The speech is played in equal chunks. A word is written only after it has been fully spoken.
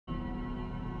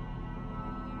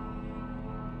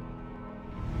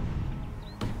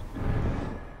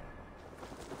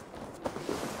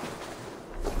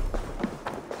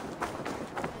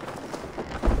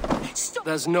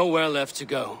There's nowhere left to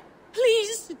go.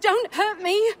 Please, don't hurt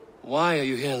me. Why are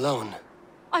you here alone?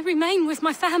 I remain with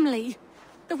my family.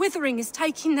 The Withering is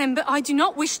taking them, but I do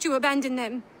not wish to abandon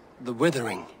them. The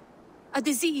Withering? A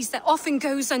disease that often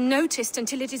goes unnoticed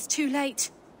until it is too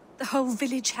late. The whole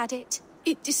village had it.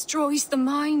 It destroys the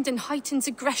mind and heightens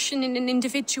aggression in an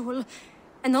individual.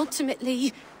 And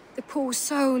ultimately, the poor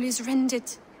soul is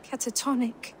rendered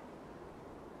catatonic.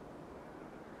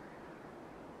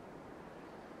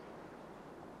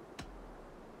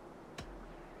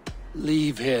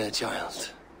 Leave here,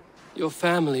 child. Your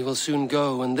family will soon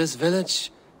go, and this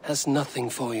village has nothing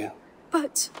for you.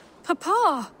 But,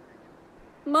 Papa...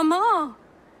 Mama...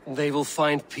 They will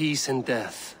find peace in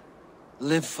death.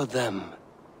 Live for them.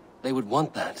 They would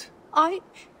want that.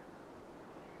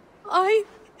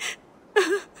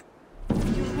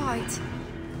 You're right.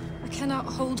 I cannot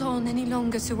hold on any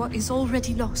longer to what is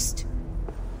already lost.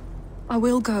 I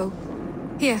will go.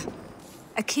 Here,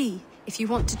 a key, if you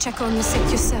want to check on the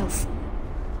sick yourself.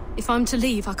 If I'm to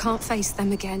leave, I can't face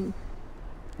them again.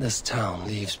 This town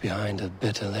leaves behind a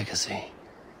bitter legacy.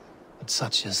 But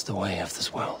such is the way of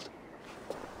this world.